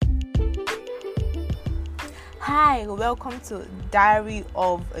Hi, welcome to Diary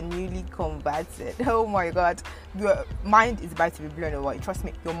of a Newly Converted. Oh my god, your mind is about to be blown away. Trust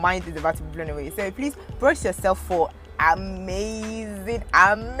me, your mind is about to be blown away. So please brace yourself for amazing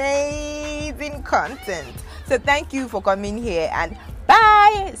content. So thank you for coming here and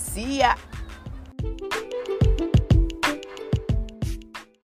bye. See ya.